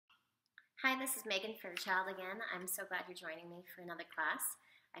Hi, this is Megan Fairchild again. I'm so glad you're joining me for another class.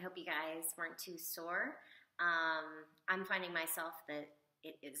 I hope you guys weren't too sore. I'm finding myself that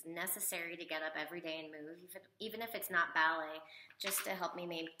it is necessary to get up every day and move, even if it's not ballet, just to help me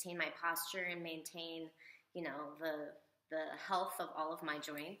maintain my posture and maintain, the health of all of my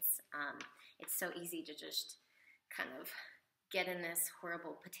joints. It's so easy to just kind of get in this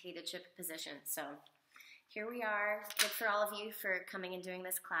horrible potato chip position. So here we are. Good for all of you for coming and doing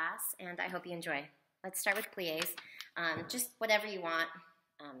this class, and I hope you enjoy. Let's start with pliés. Just whatever you want.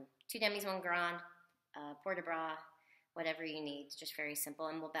 2 demis, 1 grand, port de bras, whatever you need. It's just very simple,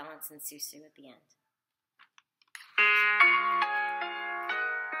 and we'll balance in susu at the end.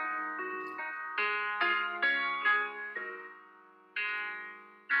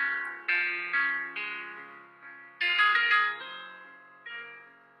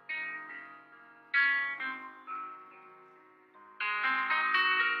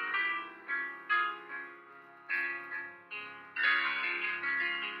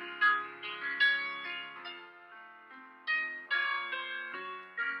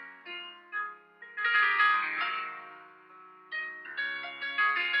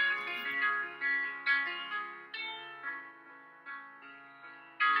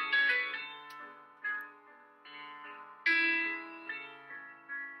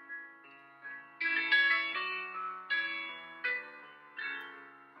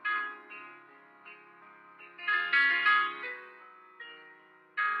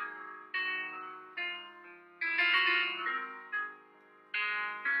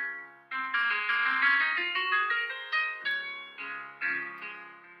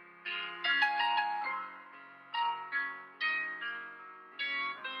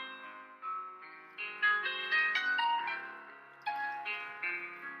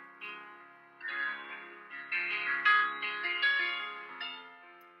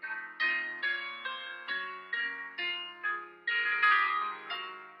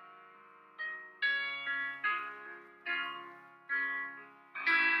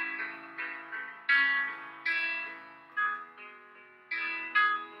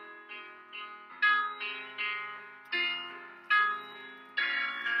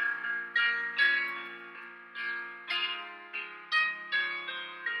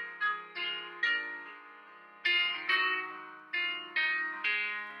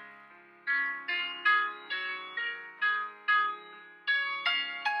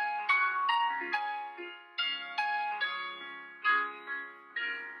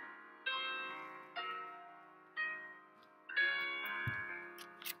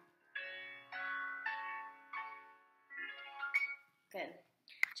 Good.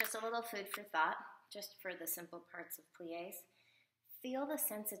 Just a little food for thought, just for the simple parts of pliés. Feel the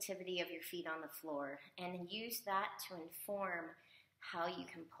sensitivity of your feet on the floor and use that to inform how you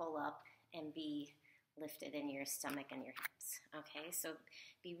can pull up and be lifted in your stomach and your hips. Okay, so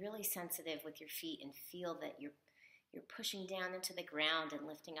be really sensitive with your feet and feel that you're pushing down into the ground and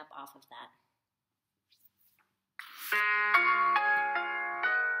lifting up off of that.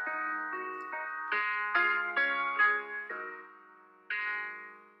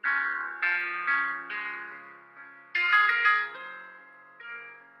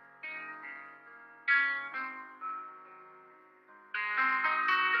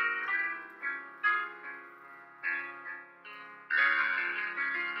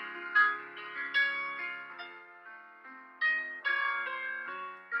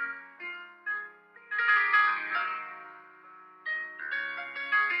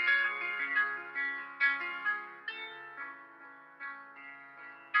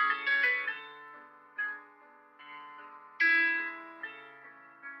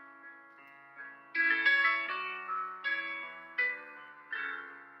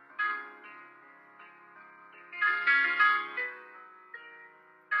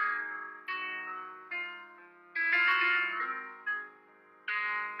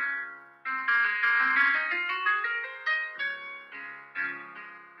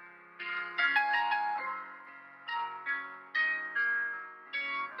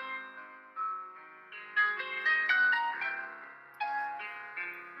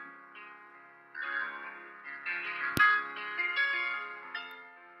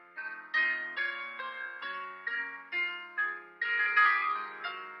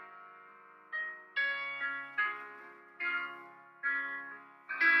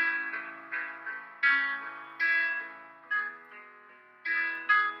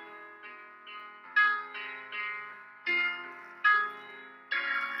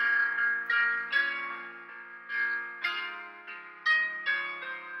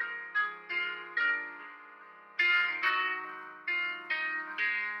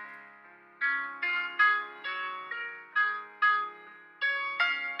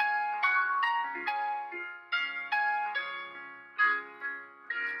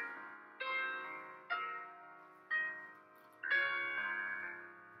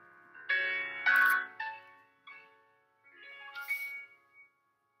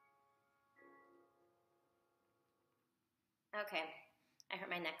 Okay, I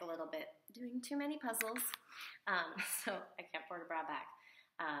hurt my neck a little bit doing too many puzzles, so I can't vertebra back.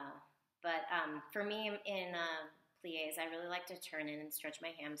 But for me in pliés, I really like to turn in and stretch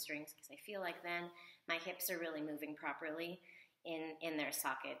my hamstrings because I feel like then my hips are really moving properly in their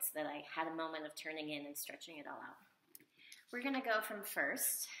sockets, that I had a moment of turning in and stretching it all out. We're going to go from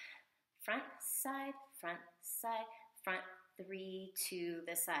first, front, side, front, 3 to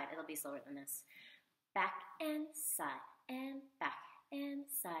the side. It'll be slower than this. Back and side and back and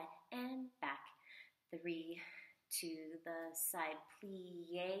side and back. 3 to the side.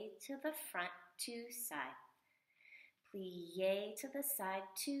 Plie to the front, to side. Plie to the side,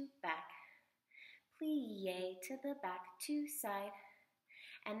 to back. Plie to the back, to side.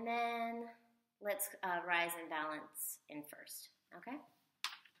 And then let's rise and balance in first, okay?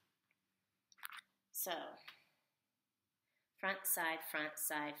 So, front, side,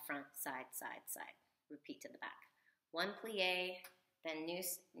 side, side. Repeat to the back. 1 plie, then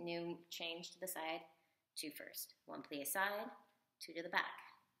new change to the side, 2 first. 1 plie side, 2 to the back,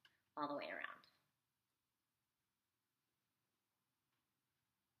 all the way around.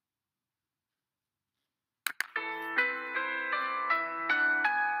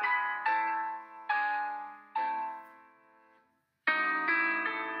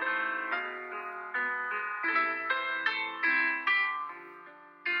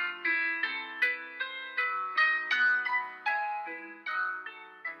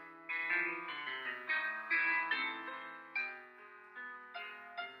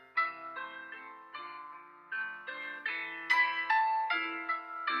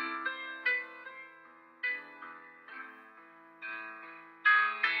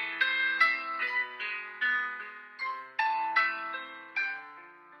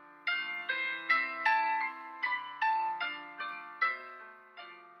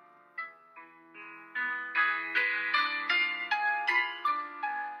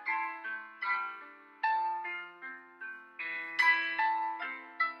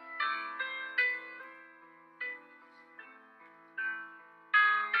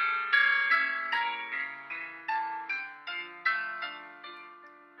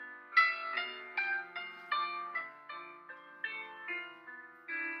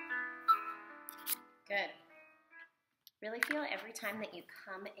 Good. Really feel every time that you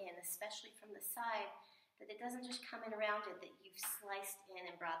come in, especially from the side, that it doesn't just come in around it, that you've sliced in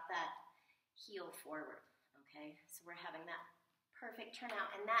and brought that heel forward, okay? So we're having that perfect turnout,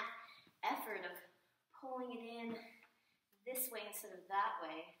 and that effort of pulling it in this way instead of that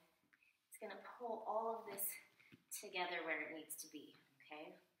way, it's gonna pull all of this together where it needs to be,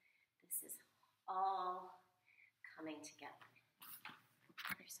 okay? This is all coming together.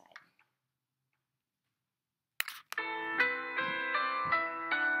 Other side.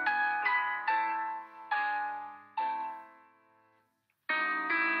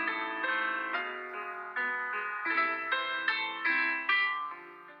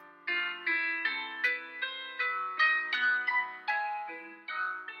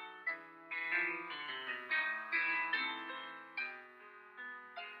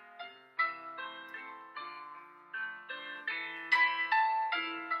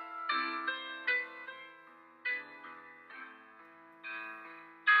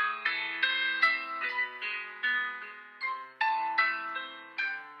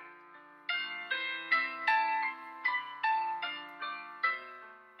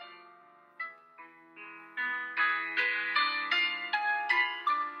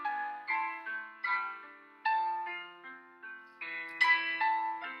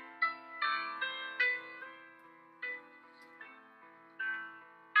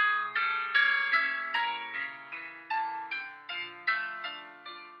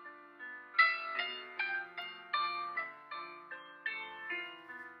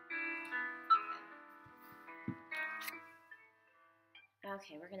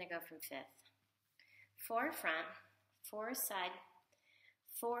 Okay, we're gonna go from fifth. 4 front, 4 side,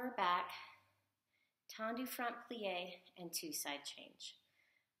 4 back, tendu front plie, and 2 side change.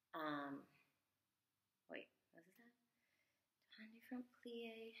 Wait, what is that? Tendu front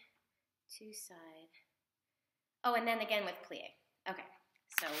plie, 2 side. Oh, and then again with plie. Okay,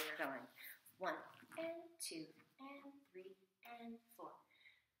 so we're going 1 and 2 and 3 and 4.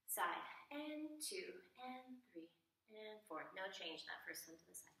 Side and 2 and 3 and 4. No change that first one to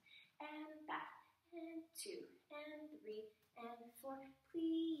the side. And back and 2 and 3 and 4.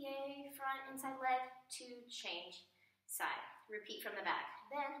 Plie, front, inside leg, 2, change, side. Repeat from the back.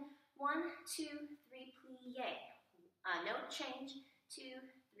 Then 1, 2, 3, plie. No change, 2,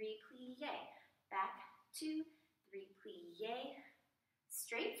 3, plie. Back, 2, 3, plie.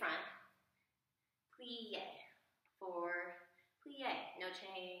 Straight front, plie. 4,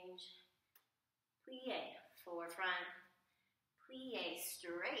 change, plie, 4 front, plie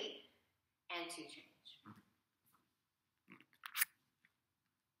straight, and 2 change.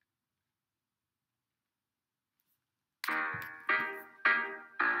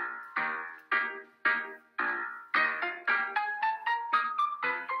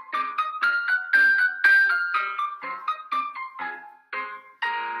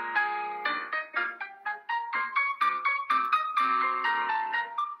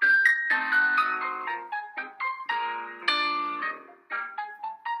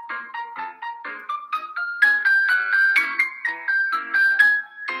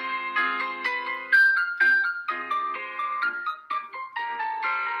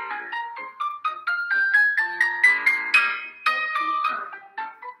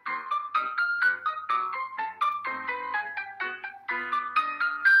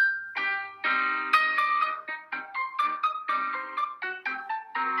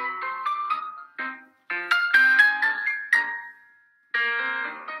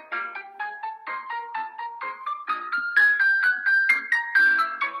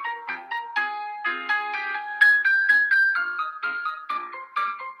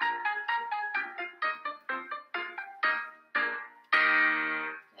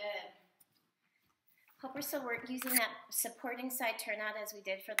 Hope we're still using that supporting side turnout as we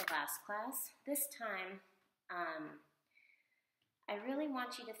did for the last class. This time, I really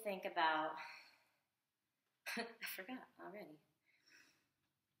want you to think about, I forgot already.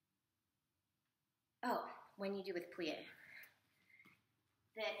 Oh, when you do with plie.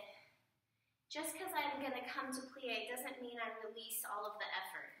 That just because I'm going to come to plie doesn't mean I release all of the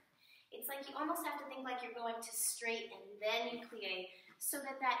effort. It's like you almost have to think like you're going to straight and then you plie, so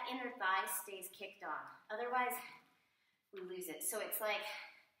that that inner thigh stays kicked on. Otherwise, we lose it. So it's like,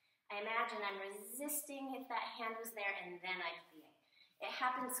 I imagine I'm resisting if that hand was there and then I plie. It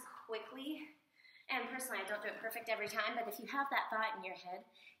happens quickly, and personally I don't do it perfect every time, but if you have that thought in your head,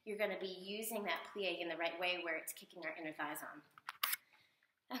 you're gonna be using that plie in the right way where it's kicking our inner thighs on.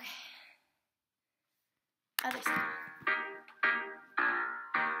 Okay. Other side.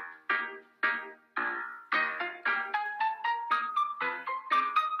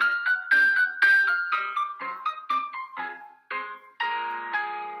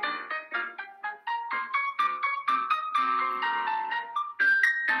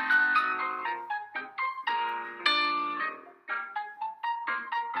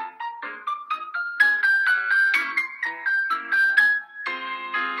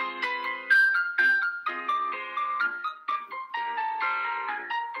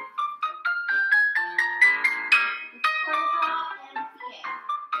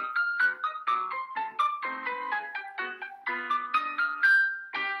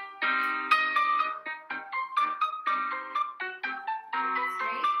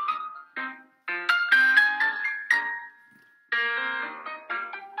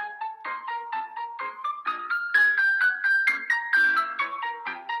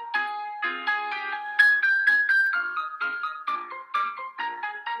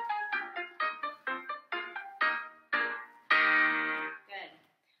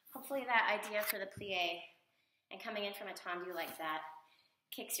 Hopefully that idea for the plie and coming in from a tendu like that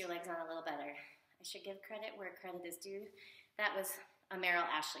kicks your legs on a little better. I should give credit where credit is due. That was a Merrill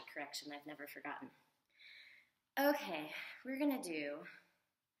Ashley correction I've never forgotten. Okay, we're gonna do,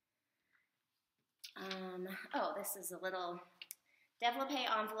 this is a little développé,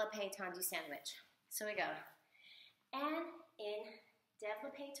 enveloppé, tendu sandwich. So we go, and in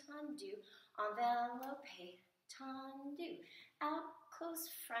développé, tendu, enveloppé, tendu, out, close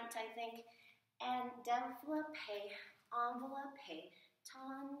front, I think, and développé, enveloppé,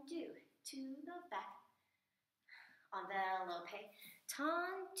 tendu, to the back, enveloppé,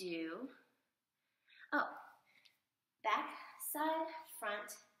 tendu, back, side,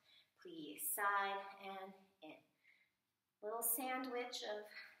 front, plie, side, and in. Little sandwich of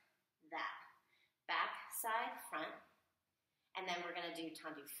that. Back, side, front, and then we're gonna do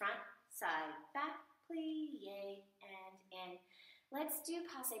tendu, front, side, back, plie, and in. Let's do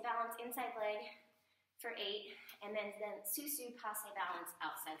passe balance, inside leg for 8, and then susu passe balance,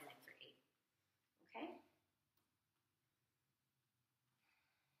 outside leg for 8. Okay?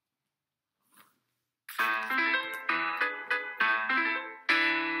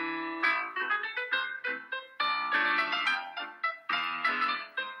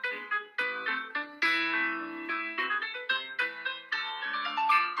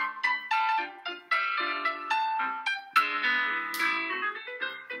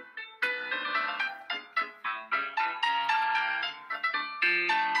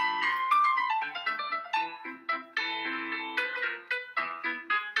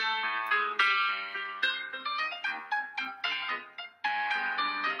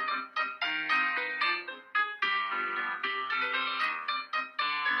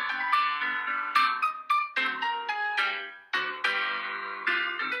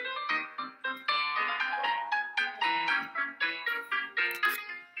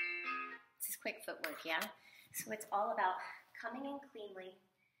 quick footwork, yeah? So it's all about coming in cleanly,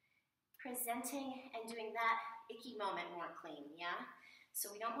 presenting and doing that icky moment more clean, yeah? So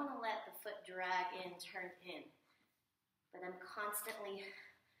we don't want to let the foot drag in, turn in. But I'm constantly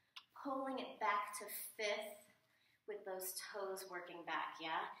pulling it back to fifth with those toes working back,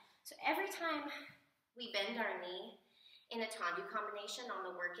 yeah? So every time we bend our knee in a tendu combination on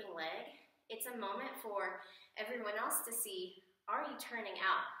the working leg, it's a moment for everyone else to see, are you turning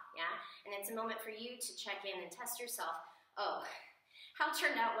out, yeah? And it's a moment for you to check in and test yourself. Oh, how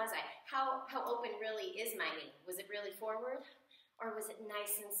turned out was I? How open really is my knee? Was it really forward? Or was it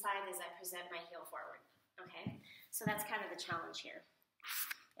nice inside as I present my heel forward? Okay, so that's kind of the challenge here.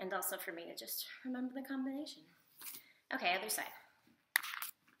 And also for me to just remember the combination. Okay, other side.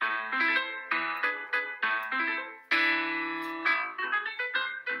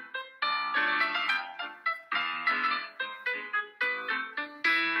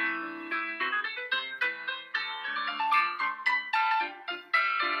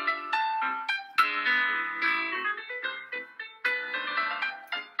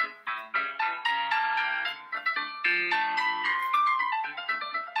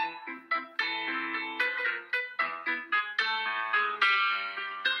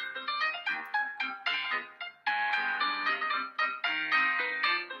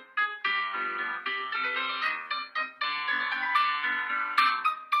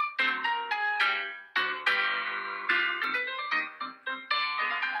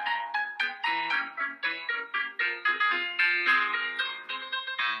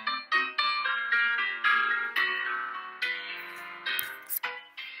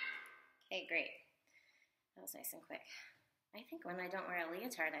 Okay, great. That was nice and quick. I think when I don't wear a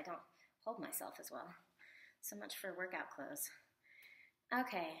leotard, I don't hold myself as well. So much for workout clothes.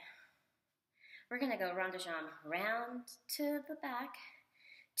 Okay, we're gonna go rond de jambe, round to the back,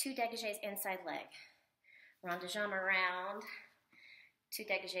 2 dégagés inside leg. Rond de jambe around, 2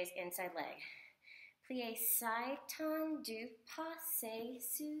 dégagés inside leg. Plie side, tendu, passe,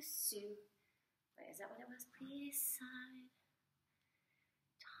 sous. Wait, is that what it was? Plie side,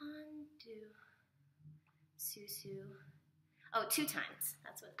 tendu, sous. Oh, 2 times.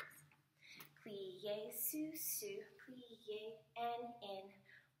 That's what it is. Plie, sous, plie, and in.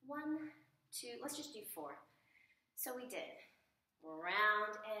 1, 2. Let's just do 4. So we did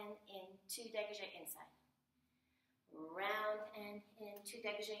round and in, 2 dégagés inside. Round and in, 2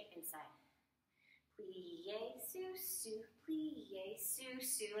 dégagés inside. Plie, sous, plie,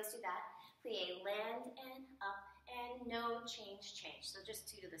 sous. Let's do that. Plie, land and up, and no change. So just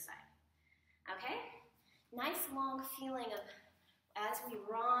 2 to the side. Okay? Nice long feeling of, as we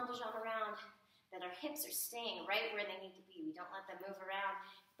rond de jambe around, that our hips are staying right where they need to be. We don't let them move around,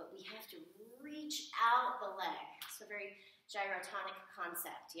 but we have to reach out the leg. So very gyrotonic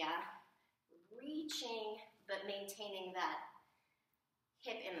concept, yeah? Reaching, but maintaining that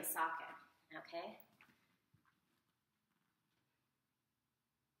hip in the socket, okay?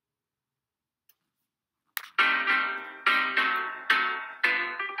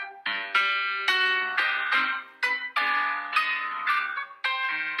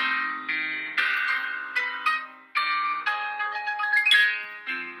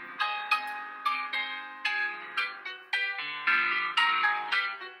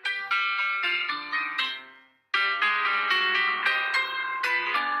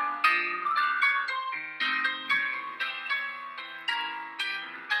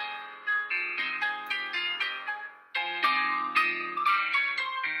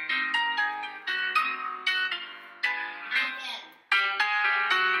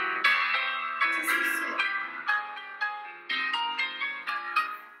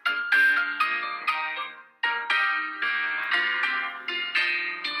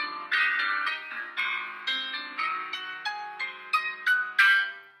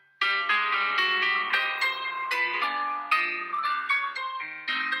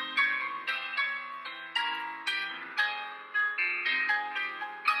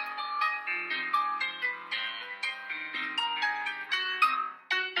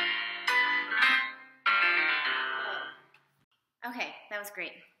 Okay, that was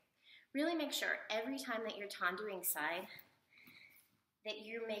great. Really make sure every time that you're tenduing side that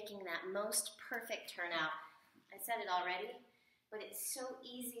you're making that most perfect turnout. I said it already, but it's so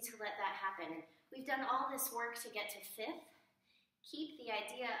easy to let that happen. We've done all this work to get to fifth. Keep the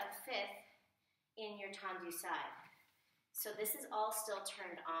idea of fifth in your tendu side. So this is all still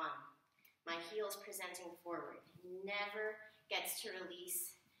turned on. My heel's presenting forward. Never gets to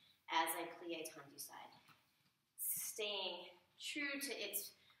release as I plie tendu side. Staying true to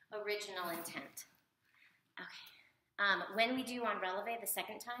its original intent. Okay, When we do on releve the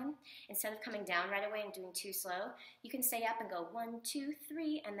second time, instead of coming down right away and doing too slow, you can stay up and go 1, 2,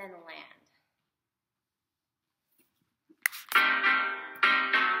 3, and then land.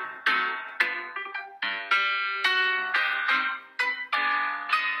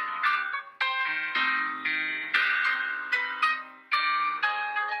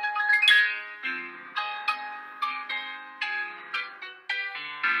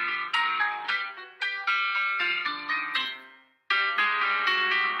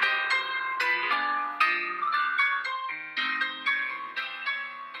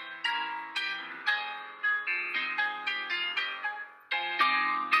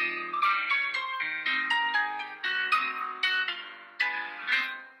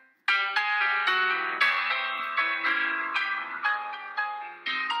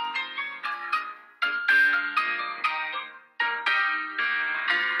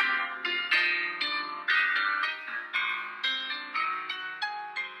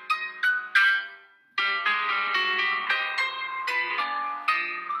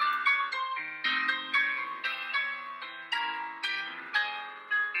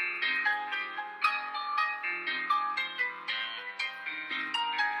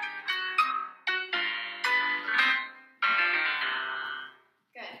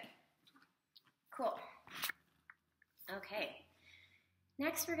 Cool. Okay.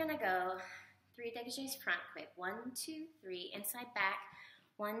 Next, we're gonna go 3 dégagés front quick. 1, 2, 3. Inside back.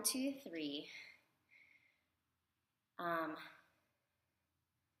 1, 2, 3.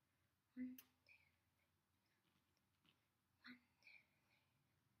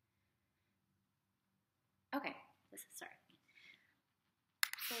 Okay. This is sorry.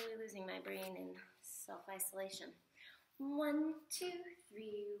 Slowly losing my brain in self-isolation. 1, 2,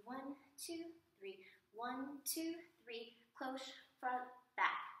 3. 1, 2, 3. 1, 2, 3. Close, front,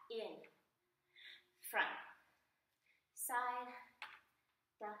 back, in, front, side,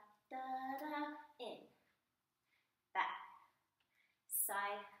 da, da, da, in, back,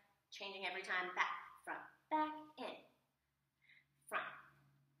 side, changing every time, back, in, front,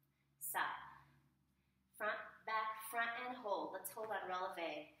 side, front, and hold. Let's hold on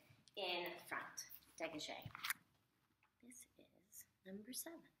releve in front, dégagé. This is number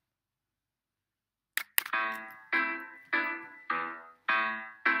 7.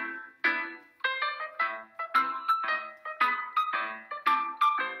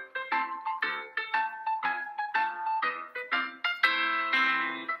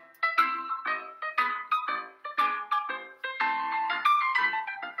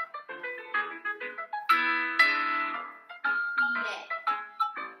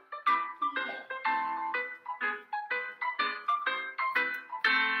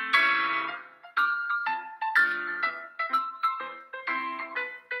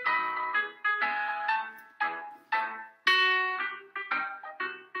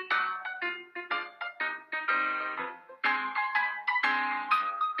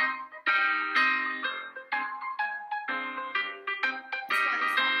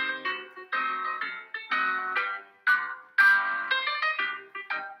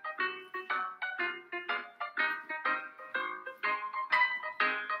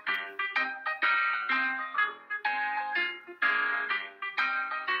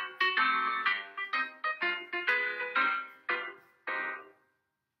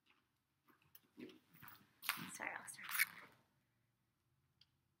 Sorry, I'll start.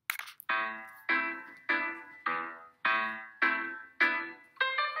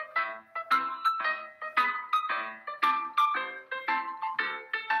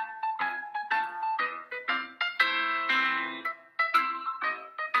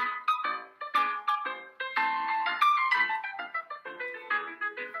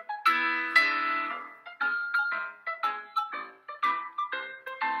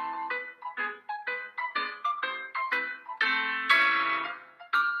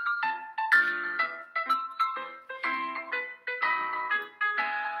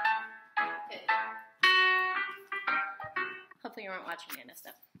 Hopefully you weren't watching me and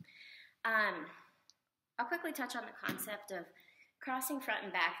stuff. I'll quickly touch on the concept of crossing front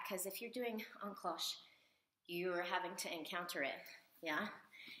and back, because if you're doing en cloche, you're having to encounter it, yeah?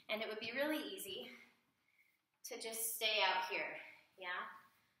 And it would be really easy to just stay out here, yeah?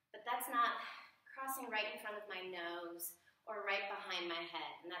 But that's not crossing right in front of my nose or right behind my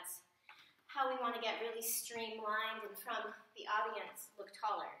head, and that's how we want to get really streamlined and from the audience look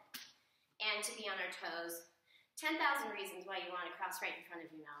taller and to be on our toes. 10,000 reasons why you want to cross right in front of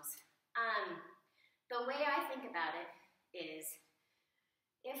your nose. The way I think about it is,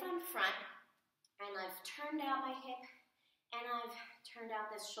 if I'm front and I've turned out my hip and I've turned out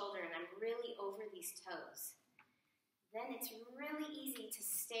this shoulder and I'm really over these toes, then it's really easy to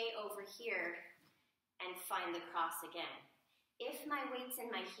stay over here and find the cross again. If my weight's in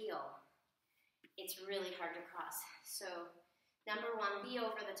my heel, it's really hard to cross. So number one, be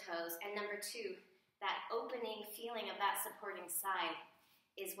over the toes, and number two, that opening feeling of that supporting side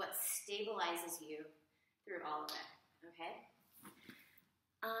is what stabilizes you through all of it, okay?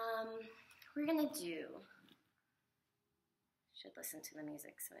 We're gonna do, should listen to the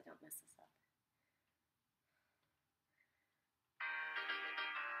music so I don't mess this up.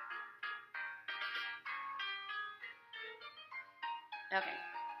 Okay.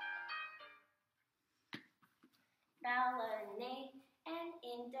 Ballet and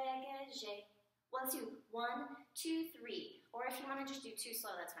in dégagé. Well, let's do 1, 2, 3. Or if you want to just do 2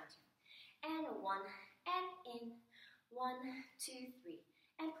 slow, that's fine too. And 1, and in. 1, 2, 3.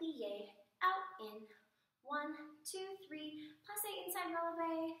 And plié, out, in. 1, 2, 3. Passé inside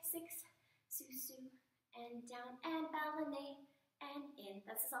releve. 6, sous, and down. And ballet, and in.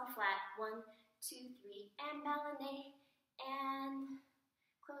 This is all flat. 1, 2, 3. And ballet. And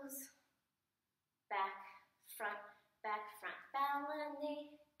close, back, front,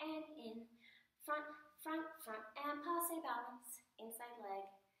 ballet, and in, front, and passe balance, inside leg.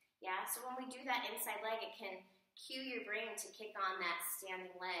 Yeah, so when we do that inside leg, it can cue your brain to kick on that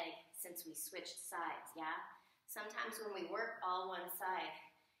standing leg since we switched sides, yeah? Sometimes when we work all one side,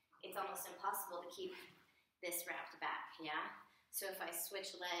 it's almost impossible to keep this wrapped back, yeah? So if I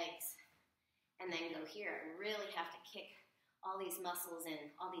switch legs and then go here, I really have to kick all these muscles in,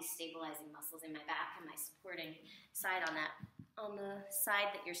 all these stabilizing muscles in my back and my supporting side on the side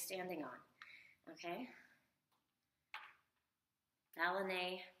that you're standing on, okay?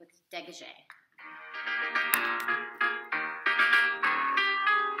 Ballet with dégagé.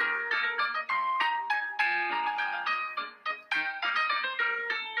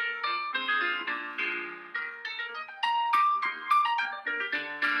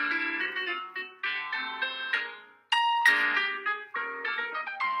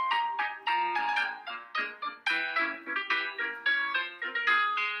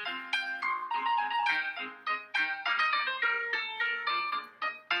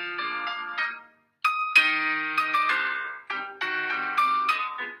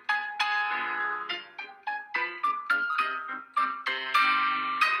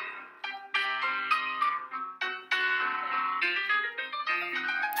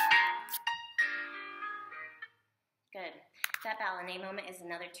 Good. That ballet moment is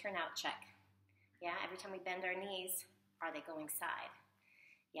another turnout check. Yeah, every time we bend our knees, are they going side?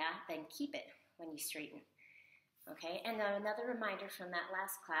 Yeah, then keep it when you straighten. Okay, and another reminder from that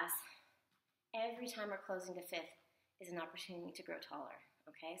last class, every time we're closing to fifth is an opportunity to grow taller.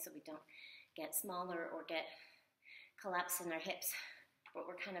 Okay, so we don't get smaller or get collapse in our hips, but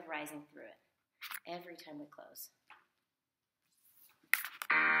we're kind of rising through it every time we close.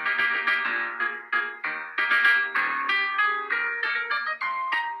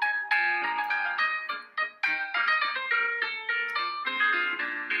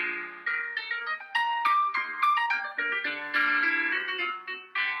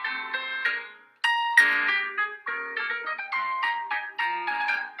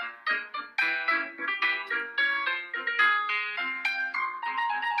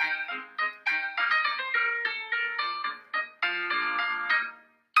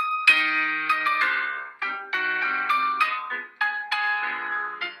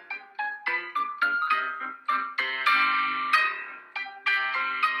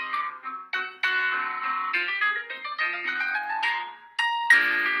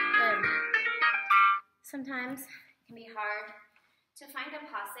 Sometimes it can be hard to find a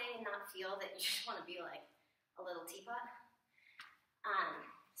passe and not feel that you just want to be like a little teapot.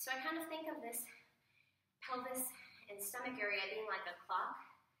 So I kind of think of this pelvis and stomach area being like a clock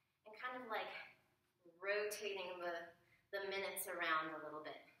and kind of like rotating the minutes around a little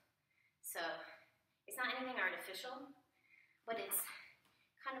bit. So it's not anything artificial, but it's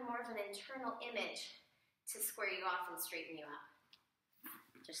kind of more of an internal image to square you off and straighten you out.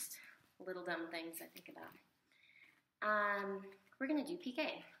 Just little dumb things I think about. We're gonna do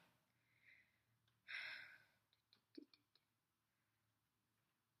piqué.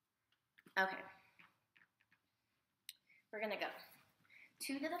 Okay. We're gonna go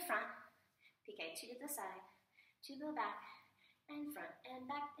 2 to the front, piqué, 2 to the side, 2 to the back, and front, and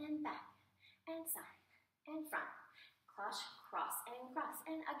back, and side, and front. Cloche, cross,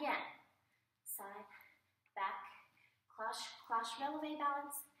 and again. Side, back, cloche, releve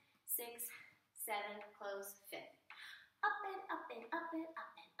balance. 6, 7, close, 5th. Up and up and up and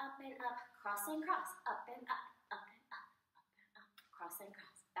up and up and up. Cross and cross. Up and up, up and up, up and up. Cross and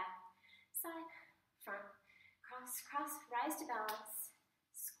cross. Back, side, front, cross, cross, rise to balance,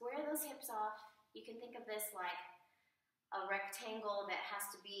 square those hips off. You can think of this like a rectangle that has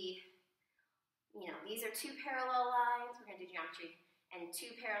to be, you know, these are two parallel lines, we're gonna do geometry, and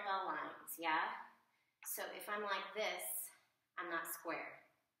two parallel lines, yeah? So if I'm like this, I'm not square.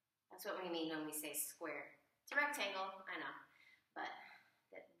 That's what we mean when we say square. It's a rectangle, I know, but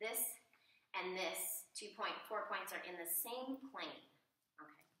this and this 4 points are in the same plane.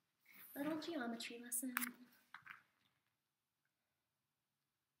 Okay, little geometry lesson.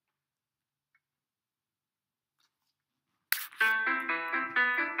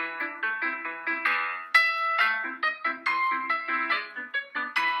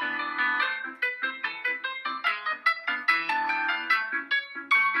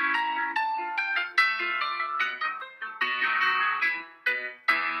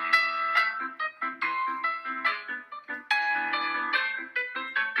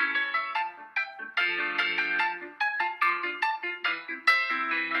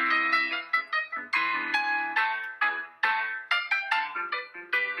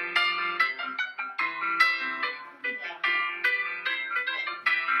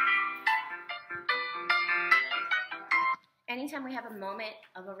 Anytime we have a moment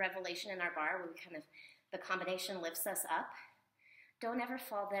of a revelation in our bar where the combination lifts us up, don't ever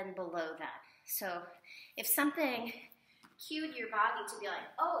fall then below that. So if something cued your body to be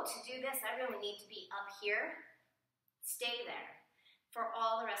like, oh, to do this, I really need to be up here, stay there for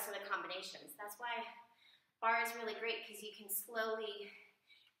all the rest of the combinations. That's why bar is really great, because you can slowly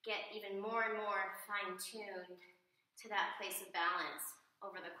get even more and more fine-tuned to that place of balance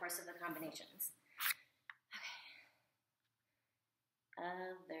over the course of the combinations.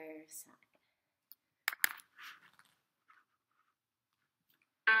 Other side.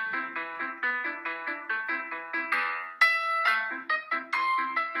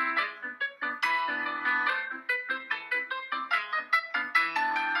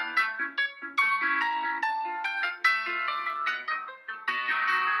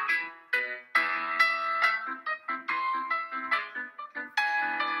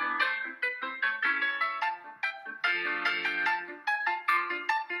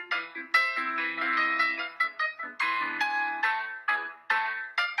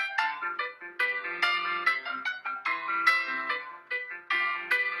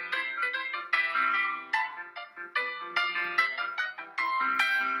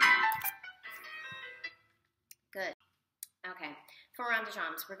 Good. Okay, for round de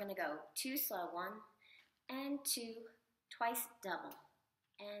jambes, we're gonna go 2 slow, 1 and 2, twice double,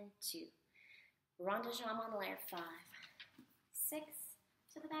 and 2. Rond de jambe on l'air, 5, 6,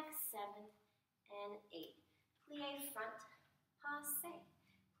 to the back, 7, and 8. Plie front, passe,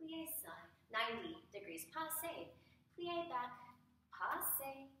 plie side, 90 degrees, passe, plie back,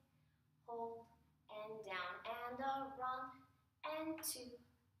 passe, hold, and down, and a rond, and 2,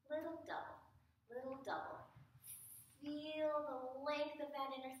 little double, little double. Feel the length of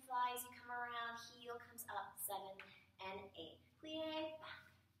that inner thigh as you come around, heel comes up, 7 and 8. Plie back,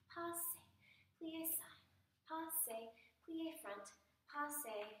 passe, plie side, passe, plie front,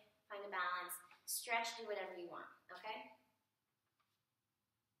 passe, find a balance, stretch, do whatever you want, okay?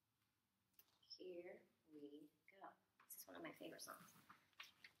 Here we go. This is one of my favorite songs.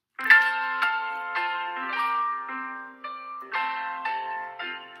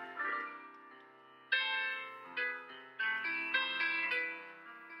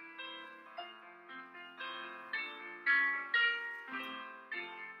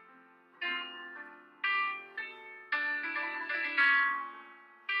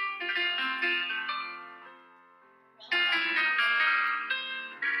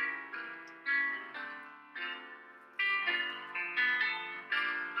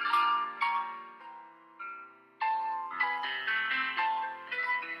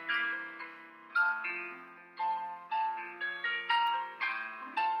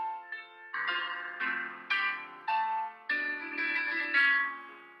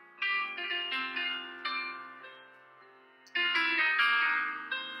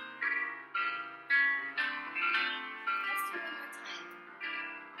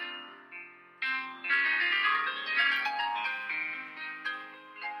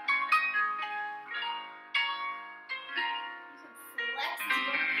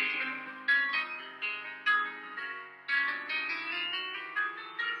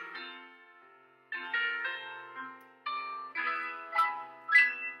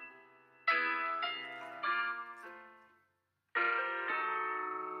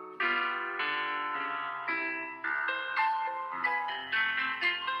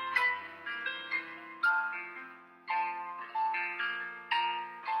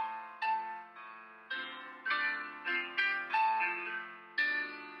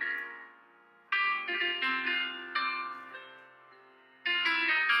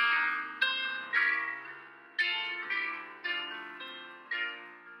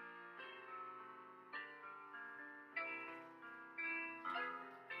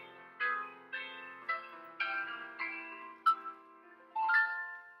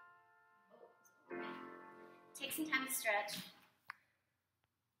 some time to stretch.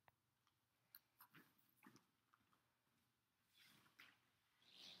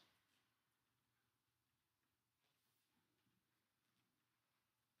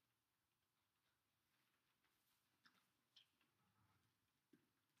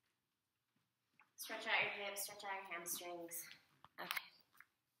 Stretch out your hips, stretch out your hamstrings. Okay.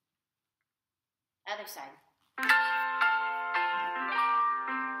 Other side.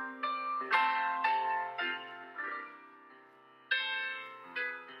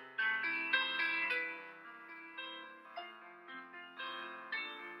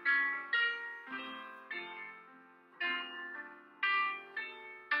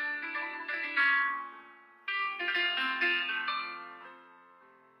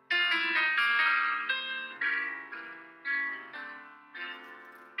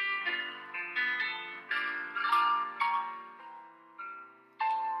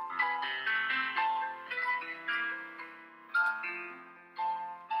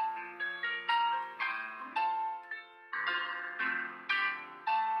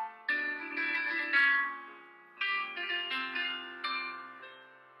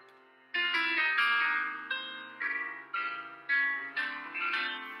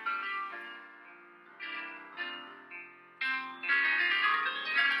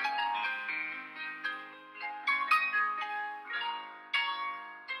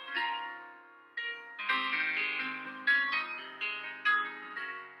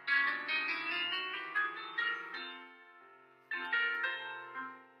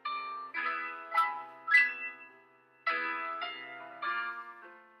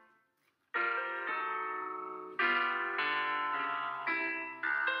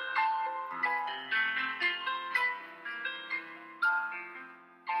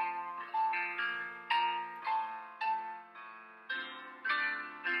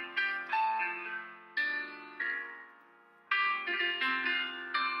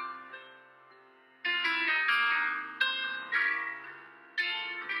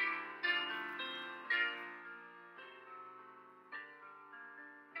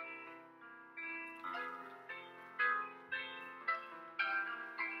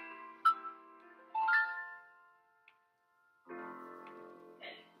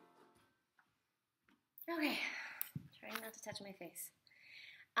 Okay, trying not to touch my face.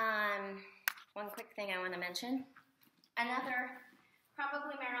 One quick thing I want to mention. Another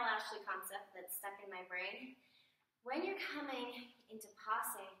probably Merrill Ashley concept that's stuck in my brain. When you're coming into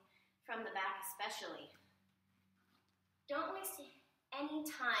passe from the back especially, don't waste any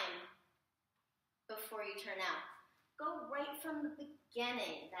time before you turn out. Go right from the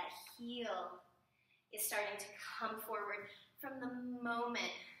beginning. That heel is starting to come forward from the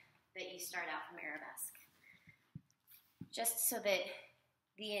moment that you start out from arabesque. Just so that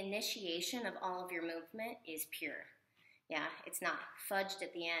the initiation of all of your movement is pure. Yeah, it's not fudged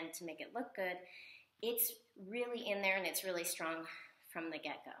at the end to make it look good. It's really in there and it's really strong from the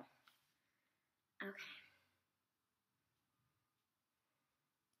get-go. Okay.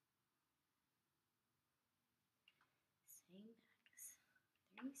 Same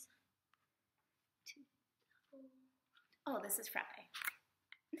back. 3 side. 2 double. Oh, this is frappe.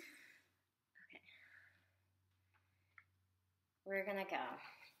 Okay. We're gonna go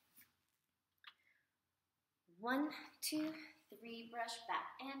 1, 2, 3, brush back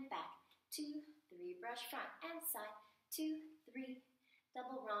and back. 2, 3, brush front and side. 2, 3,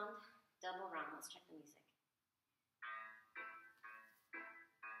 double round, double round. Let's check the music.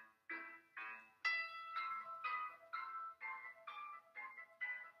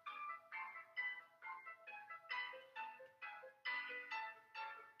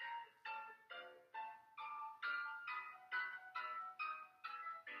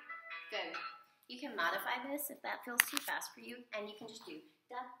 Good. You can modify this if that feels too fast for you, and you can just do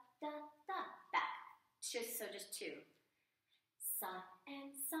da, da, da, back. Just 2. Side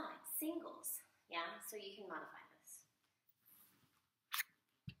and side, singles. Yeah, so you can modify this.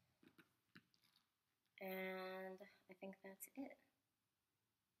 And I think that's it.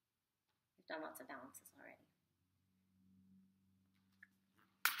 We've done lots of balances already.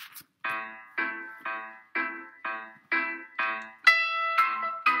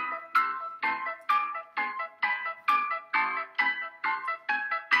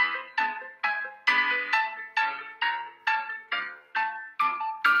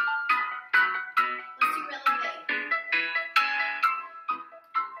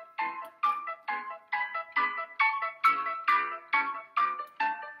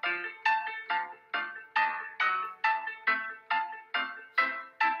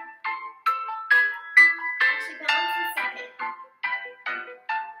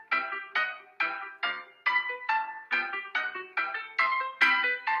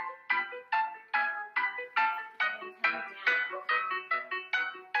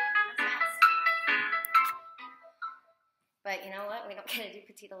 But you know what? We don't get to do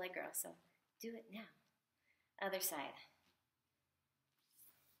petit allegro, so do it now. Other side.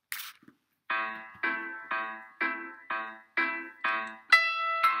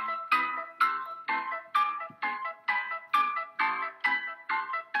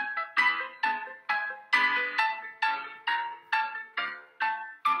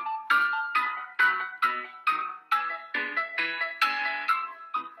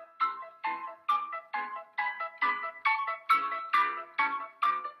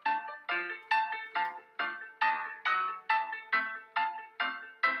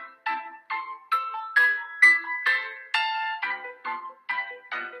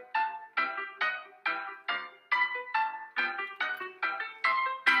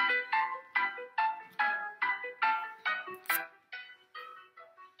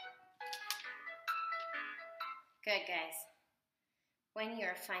 Good, guys. When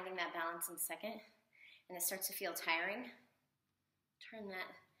you're finding that balance in second and it starts to feel tiring, turn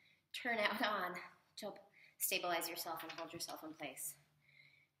out on to stabilize yourself and hold yourself in place.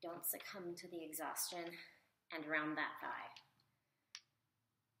 Don't succumb to the exhaustion and round that thigh.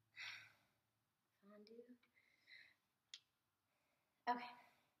 Okay.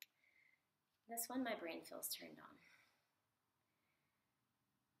 This one, my brain feels turned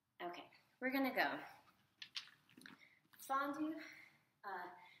on. Okay, we're gonna go fondue,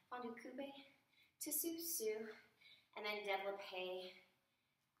 fondue coupe, tissu sous, and then développé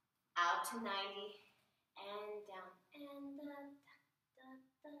out to 90 and down and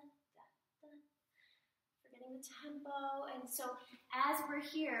forgetting the tempo. And so as we're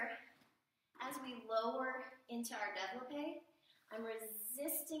here, as we lower into our développé, I'm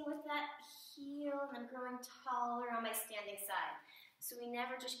resisting with that heel and I'm growing taller on my standing side. So we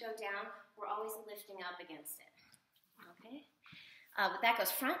never just go down, we're always lifting up against it. Okay, that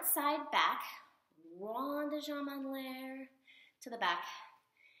goes front, side, back, rond de jambe en l'air to the back,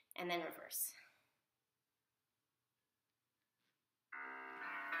 and then reverse.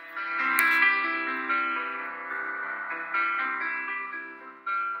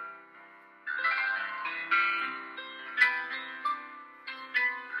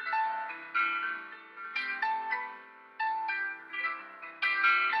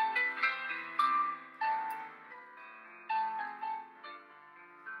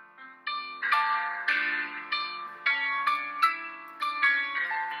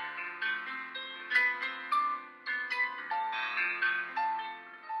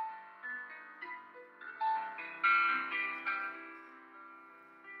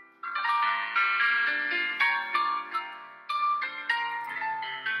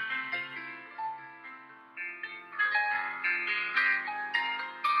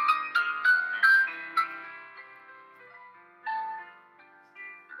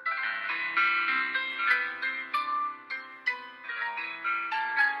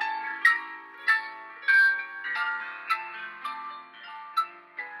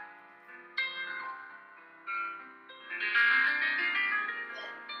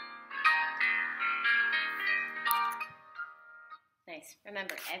 Nice.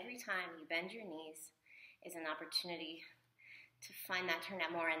 Remember, every time you bend your knees is an opportunity to find that turn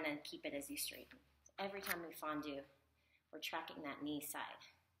out more and then keep it as you straighten. So every time we fondue, we're tracking that knee side.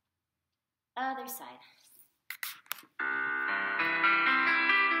 Other side.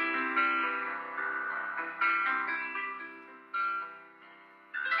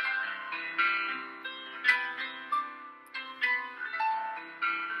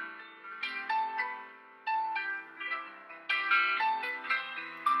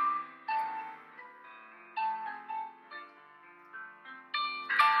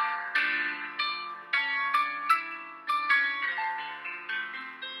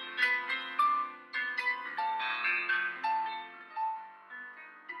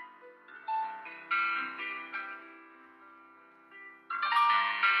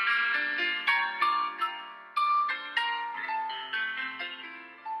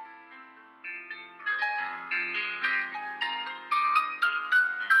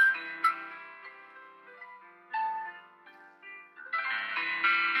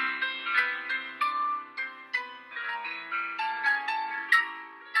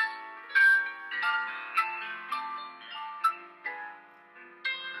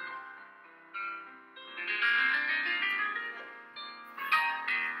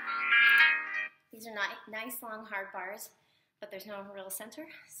 These are nice, long, hard bars, but there's no real center,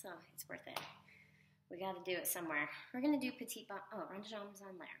 so it's worth it. We got to do it somewhere. We're going to do petit pas, rond de jambes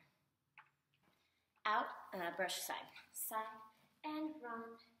en l'air. Out, brush side. Side, and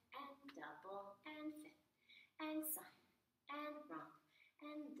rond, and double, and fit. And side, and rond,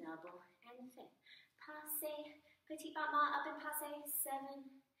 and double, and fit. Passe, Petit pas mal up and passe, 7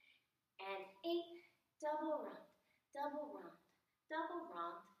 and 8, double round, double round, double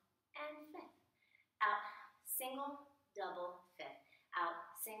round, and fifth. Out, single, double, fifth. Out,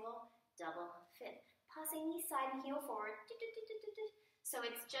 single, double, fifth. Passe knee side and heel forward. So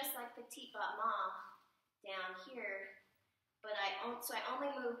it's just like petit pas mal down here, but I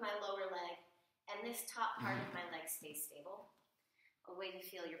only move my lower leg, and this top part of my leg stays stable. A way to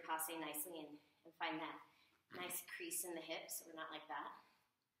feel your passe nicely and find that nice crease in the hips, so we're not like that.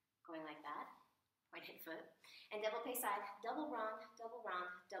 Going like that, pointed foot. And double pace side, double round, double round,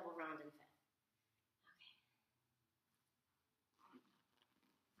 double round, and fifth.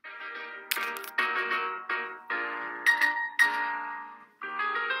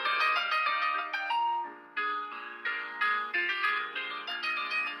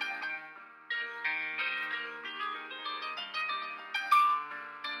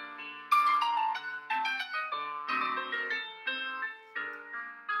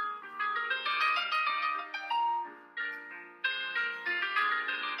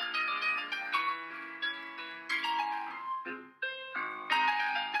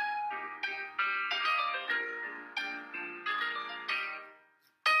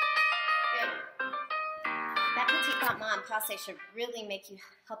 And passe should really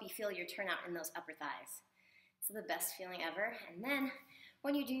help you feel your turnout in those upper thighs. It's the best feeling ever. And then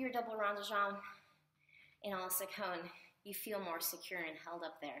when you do your double rond de jambe in a la seconde, you feel more secure and held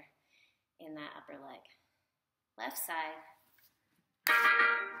up there in that upper leg. Left side.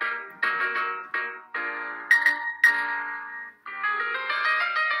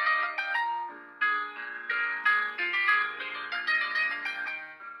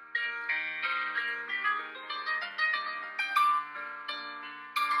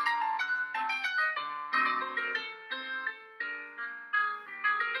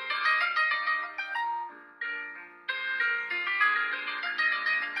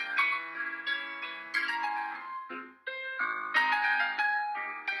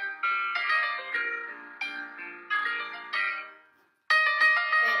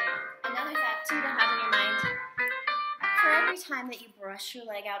 Time that you brush your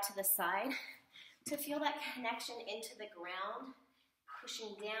leg out to the side, to feel that connection into the ground,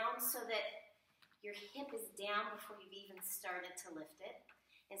 pushing down so that your hip is down before you've even started to lift it,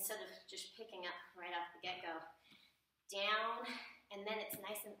 instead of just picking up right off the get-go. Down, and then it's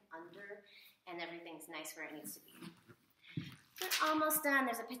nice and under, and everything's nice where it needs to be. We're almost done.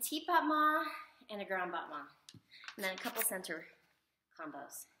 There's a petit battement and a grand battement, and then a couple center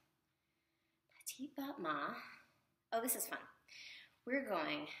combos. Petit battement. Oh, this is fun. We're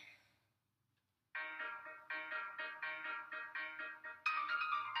going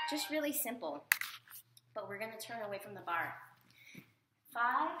just really simple, but we're going to turn away from the bar.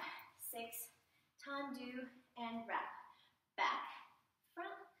 5, 6, tendu, and wrap. Back,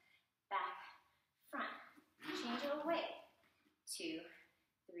 front, back, front. Change away. 2,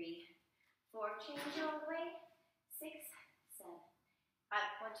 3, 4. Change away. 6, 7, 5.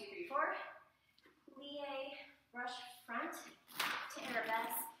 1, 2, 3, 4. Plie. Brush front to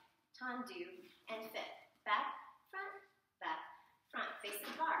arabesque, tendu, and fit. Back, front, face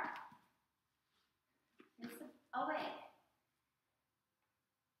the bar. Face the, away.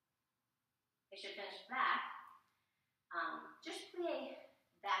 They should finish back. Just plie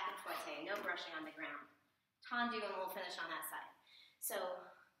back and fouette, no brushing on the ground. Tendu, and we'll finish on that side. So,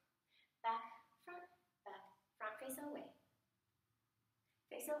 back, front, face away.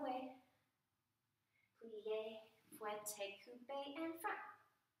 Face away. Plie, fouette, coupe, and front.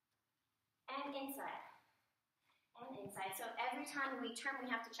 And inside. And inside. So every time we turn, we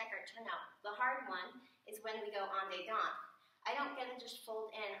have to check our turnout. The hard one is when we go en dedans. I don't get to just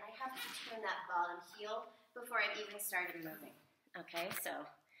fold in. I have to turn that bottom heel before I've even started moving. Okay, so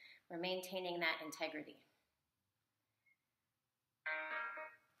we're maintaining that integrity.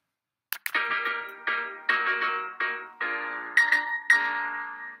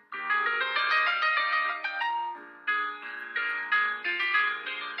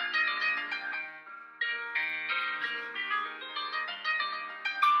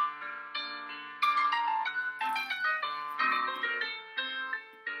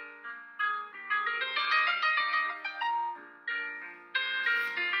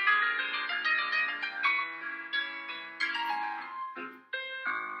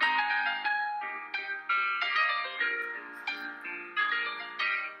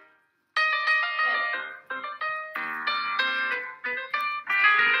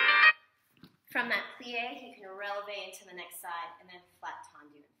 From that plie, you can releve into the next side and then flat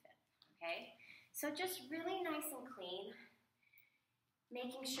tendu and fit, okay? So just really nice and clean,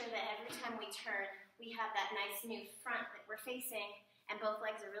 making sure that every time we turn, we have that nice new front that we're facing, and both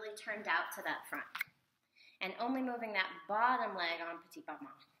legs are really turned out to that front. And only moving that bottom leg on petit pas main.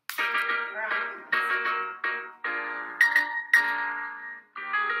 Or on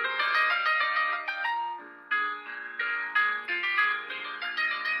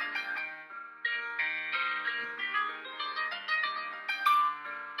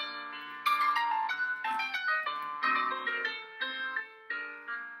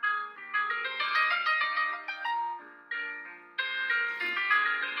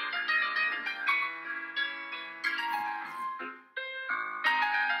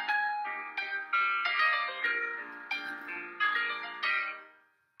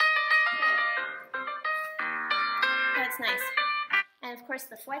that's nice. And of course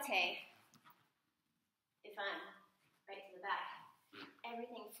the fouette, if I'm right to the back,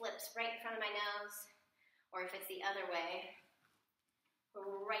 everything flips right in front of my nose, or if it's the other way,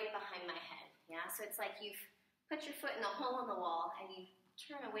 right behind my head. Yeah, so it's like you've put your foot in a hole in the wall and you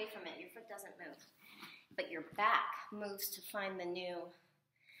turn away from it. Your foot doesn't move, but your back moves to find the new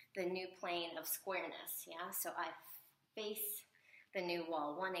plane of squareness. Yeah, so I face the new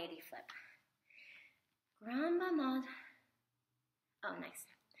wall, 180 flip. Grand battement. Oh, nice.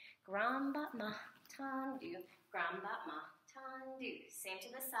 Grand battement, tendu. Grand battement, tendu. Same to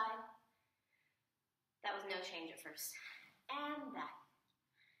the side. That was no change at first. And back.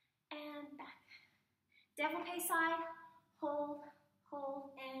 And back. Développé side. Hold,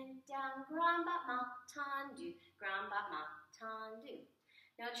 hold, and down. Grand battement, tendu. Grand battement, tendu.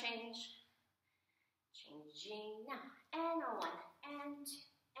 No change. Changing now. And a 1, and 2,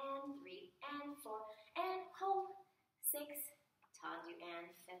 and 3, and 4, and hold. 6, tendu, and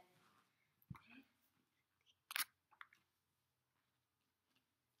 5. Okay.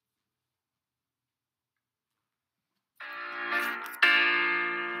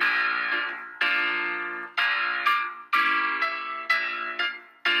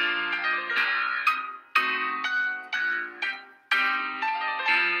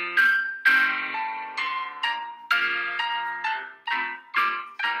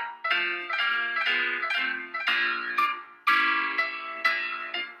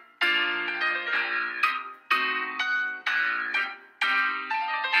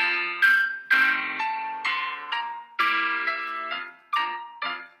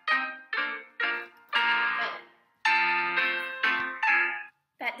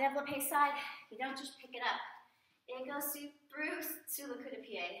 That développé side, you don't just pick it up. It goes through sous le coup de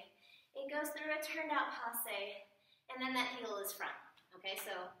pied. It goes through a turned out passe, and then that heel is front. Okay,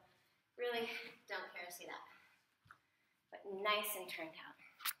 so really don't care to see that. But nice and turned out.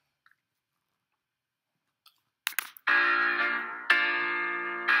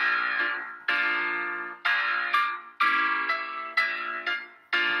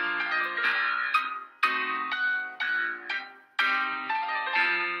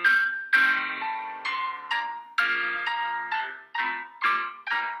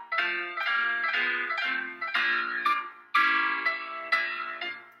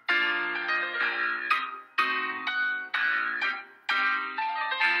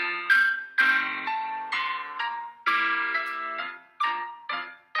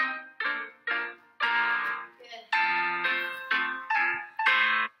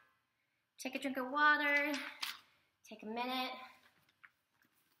 Take a drink of water, take a minute.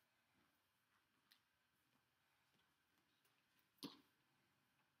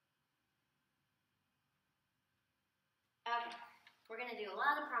 Okay, we're gonna do a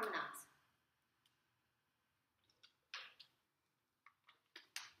lot of promenades.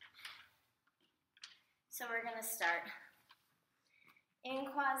 So we're gonna start in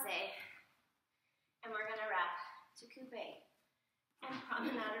croisé, and we're gonna wrap to coupé and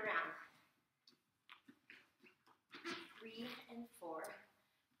promenade around. 3 and 4,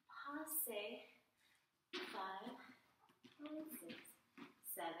 passe, 5, and 6,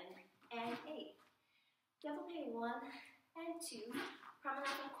 7, and 8. Développé 1 and 2,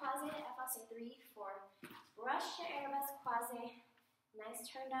 promenade from croisé to effacé 3, 4, brush to arabesque croisé, nice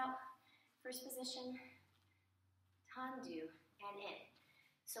turned out, first position, tendu, and in.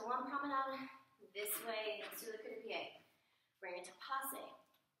 So one promenade this way, sous le coup de pied, bring it to passe,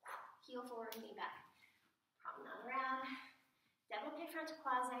 heel forward, knee back. Promenade around, développé front to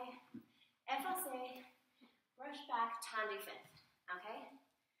croisé, effacé, brush back, tendu fifth, okay?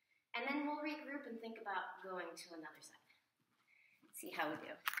 And then we'll regroup and think about going to another side. See how we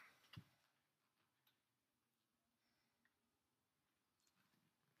do.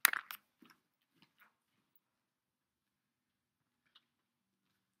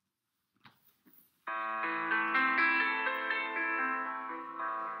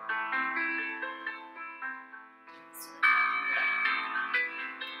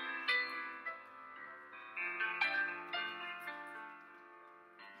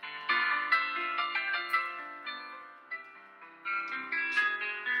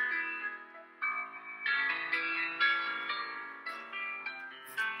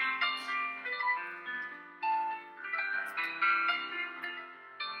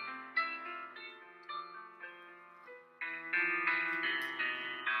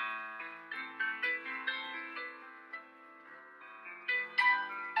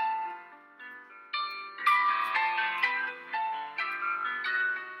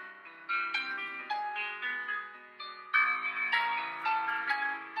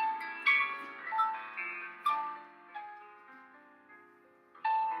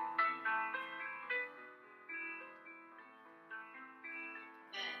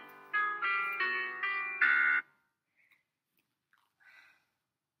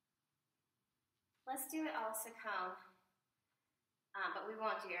 let's do it a la seconde, but we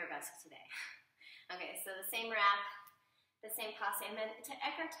won't do arabesque today. Okay, so the same wrap, the same passe, and then to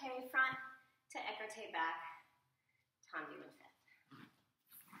écarté front, to écarté back, tendu in fifth.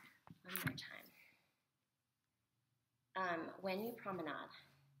 One more time. When you promenade,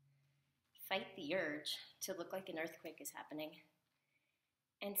 fight the urge to look like an earthquake is happening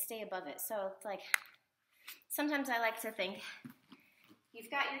and stay above it. So it's like, sometimes I like to think, you've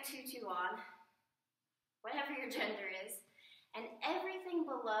got your tutu on, whatever your gender is, and everything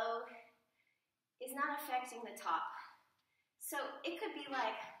below is not affecting the top. So it could be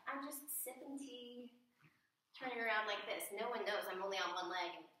like, I'm just sipping tea, turning around like this. No one knows I'm only on one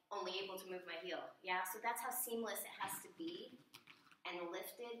leg and only able to move my heel. Yeah, so that's how seamless it has to be and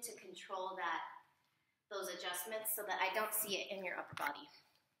lifted to control those adjustments so that I don't see it in your upper body,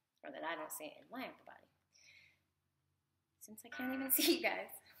 or that I don't see it in my upper body. Since I can't even see you guys.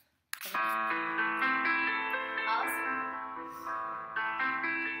 Okay. Awesome.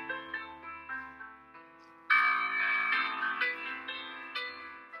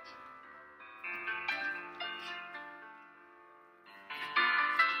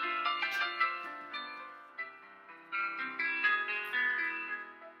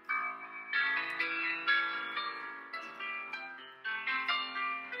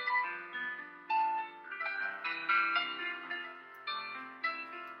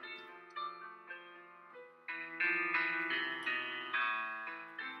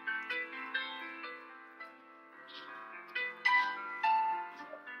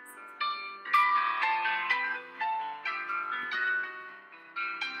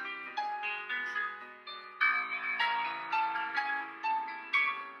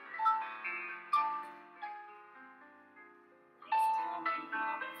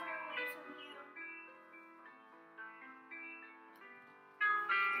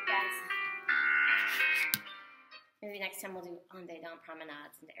 Maybe next time we'll do en dedans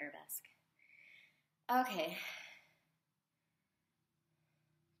promenades into arabesque. Okay.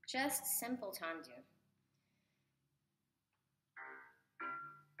 Just simple tendu.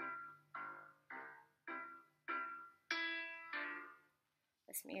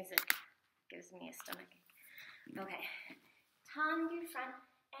 This music gives me a stomach. Okay. Tendu front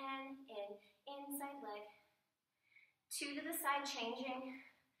and inside leg. 2 to the side changing.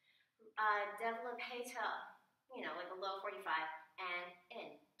 Développé to, like a low 45, and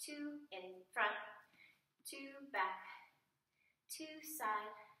in, 2 in front, 2 back, 2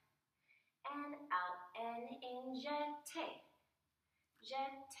 side, and out, and in, jeté,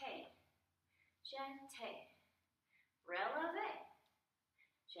 jeté, jeté, relevé,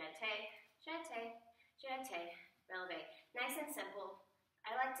 jeté, jeté, jeté, relevé. Nice and simple.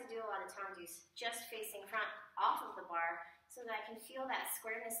 I like to do a lot of tendus just facing front off of the bar so that I can feel that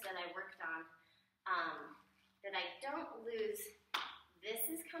squareness that I worked on. That I don't lose. This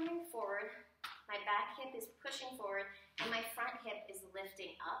is coming forward, my back hip is pushing forward, and my front hip is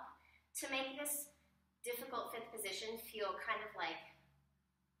lifting up to make this difficult fifth position feel kind of like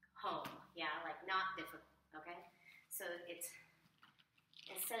home, yeah, like not difficult, okay? So it's,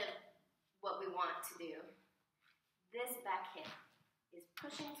 instead of what we want to do, this back hip is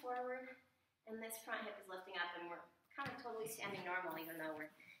pushing forward, and this front hip is lifting up, and we're kind of totally standing normal even though we're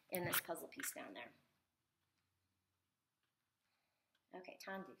in this puzzle piece down there. Okay,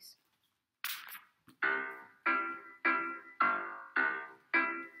 tendus.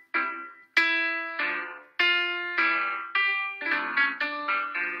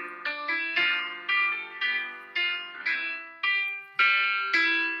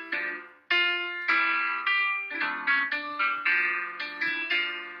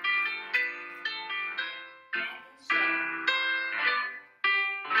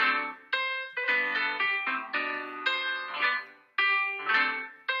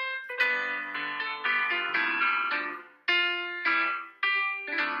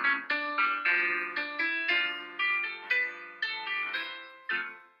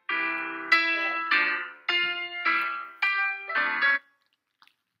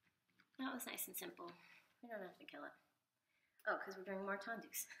 Nice and simple. We don't have to kill it. Oh, because we're doing more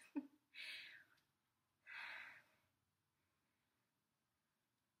tendus.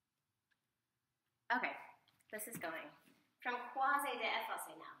 Okay, this is going from croisé to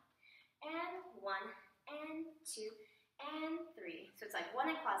effacé now. And 1, and 2, and 3. So it's like 1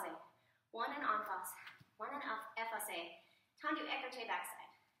 in croisé, 1 in en face, 1 in effacé, tendu écarté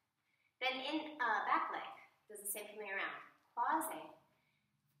backside. Then in back leg, does the same thing around. Croisé,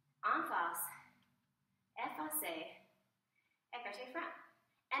 en face, effacé, écarté front.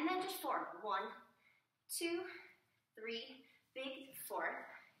 And then just 4. 1, 2, 3, big 4.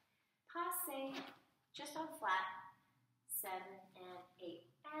 Passé, just on flat. 7 and 8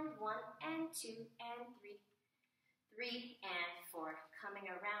 and 1 and 2 and 3. 3 and 4. Coming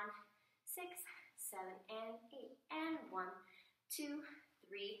around. 6, 7 and 8 and 1, 2,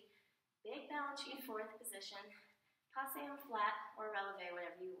 3. Big balance sheet, fourth position. Passe on flat or releve,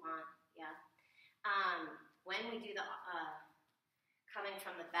 whatever you want. Yeah. When we do the coming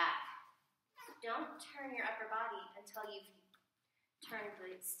from the back, don't turn your upper body until you've turned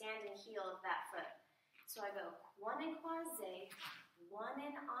the standing heel of that foot. So I go 1 in croisé, 1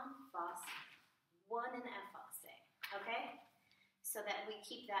 in en face, 1 in effacé. Okay? So that we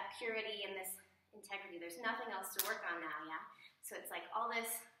keep that purity and this integrity. There's nothing else to work on now, yeah? So it's like all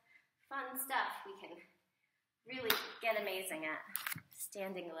this fun stuff we can really get amazing at.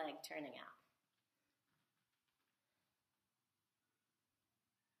 Standing leg turning out.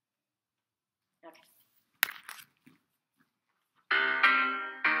 Okay.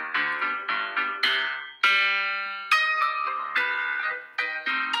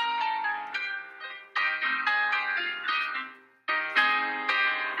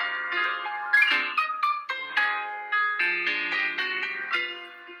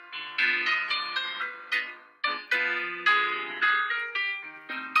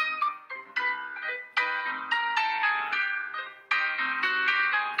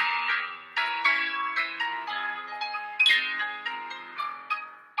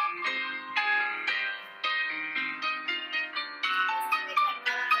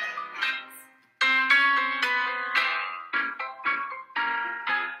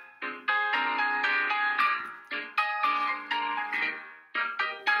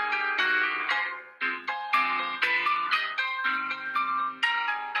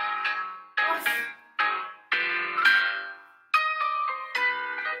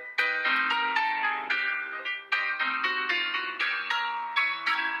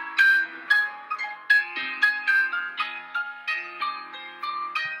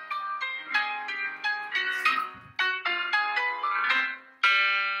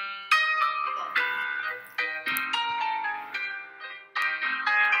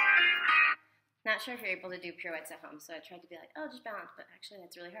 Not sure if you're able to do pirouettes at home, so I tried to be like, oh, just balance, but actually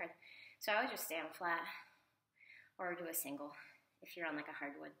that's really hard. So I would just stay on flat or do a single. If you're on like a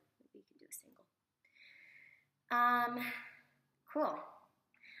hardwood, maybe you can do a single. Cool.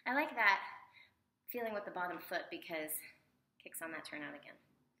 I like that feeling with the bottom foot because it kicks on that turnout again.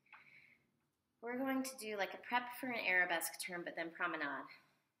 We're going to do like a prep for an arabesque turn, but then promenade.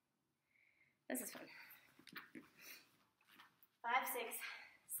 This is fun. 5, 6,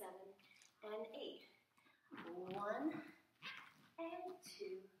 7, and 8. 1 and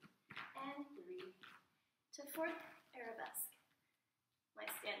 2 and 3 to fourth arabesque. My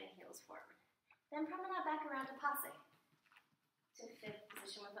standing heels forward. Then promenade back around to passe. To fifth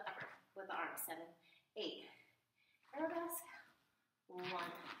position with the upper, with the arms. 7, 8. Arabesque. 1,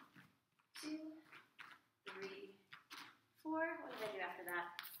 2, 3, 4. What did I do after that?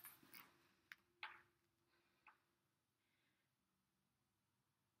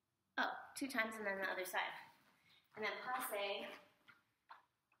 Oh, 2 times and then the other side. And then passe,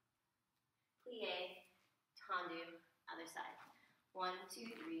 plie, tendu, other side. 1,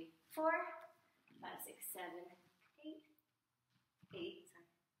 2, 3, 4, 5, 6, 7, 8. 8, sorry.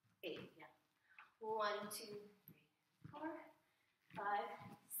 8, yeah. 1, 2, 3, 4, 5,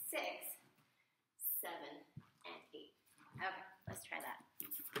 6, 7, and 8. Okay, let's try that.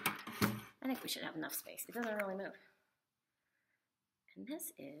 I think we should have enough space. It doesn't really move. And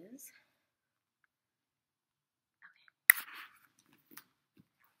this is,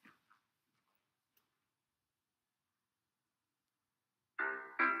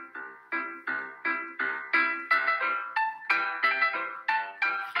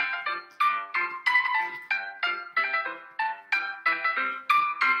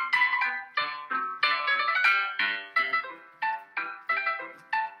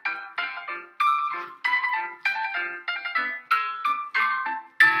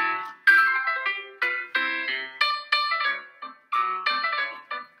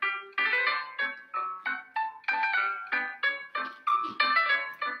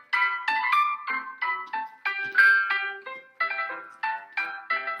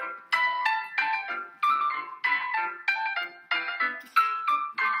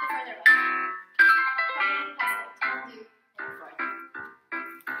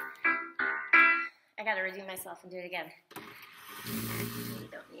 I gotta redeem myself and do it again. You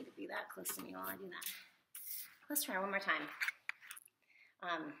don't need to be that close to me while I do that. Let's try one more time.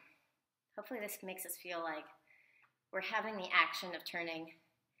 Hopefully this makes us feel like we're having the action of turning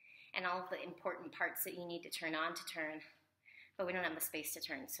and all of the important parts that you need to turn on to turn, but we don't have the space to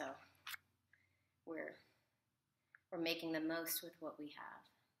turn, so we're making the most with what we have.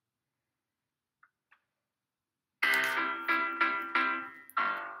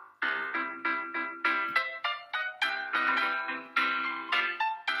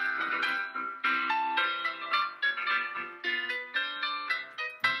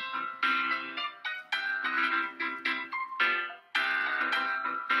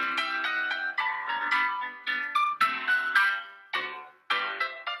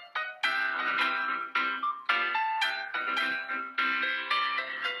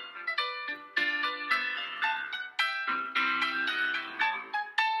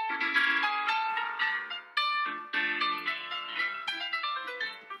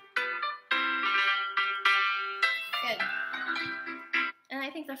 Good. And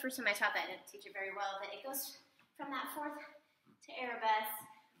I think the first time I taught that, I didn't teach it very well, but it goes from that fourth to arabesque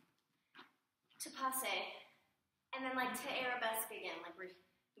to passe, and then like to arabesque again, like we're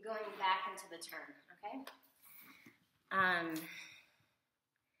going back into the turn, okay?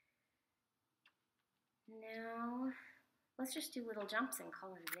 Now, let's just do little jumps and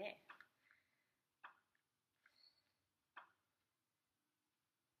call it a day.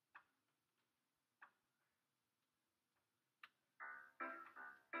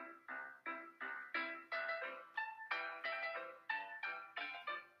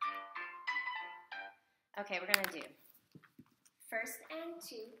 Okay, we're gonna do first and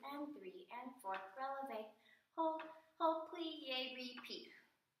 2 and 3 and 4, releve, hold, hold, plie, repeat.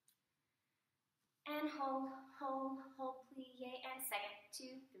 And hold, hold, hold, plie, and second,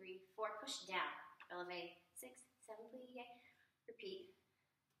 2, 3, 4, push down, releve, 6, 7, plie, repeat,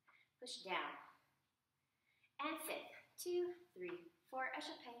 push down. And fifth, 2, 3, 4,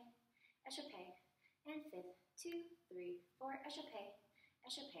 échappé, and fifth, 2, 3, 4, échappé.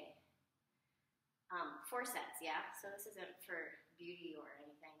 4 sets, yeah? So this isn't for beauty or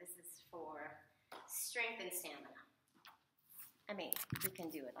anything. This is for strength and stamina. I mean, we can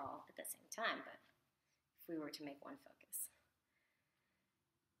do it all at the same time, but if we were to make one focus,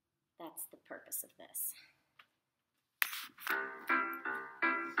 that's the purpose of this.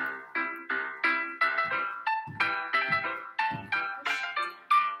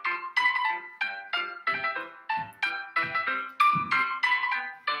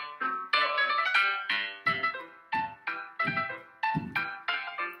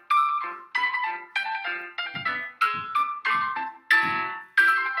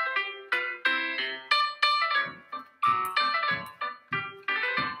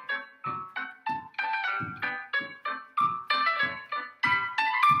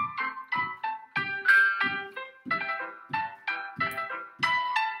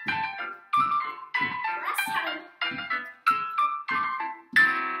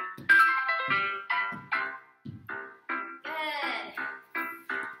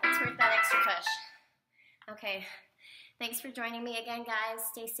 Okay, thanks for joining me again, guys.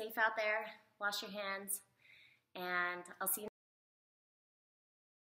 Stay safe out there, wash your hands, and I'll see you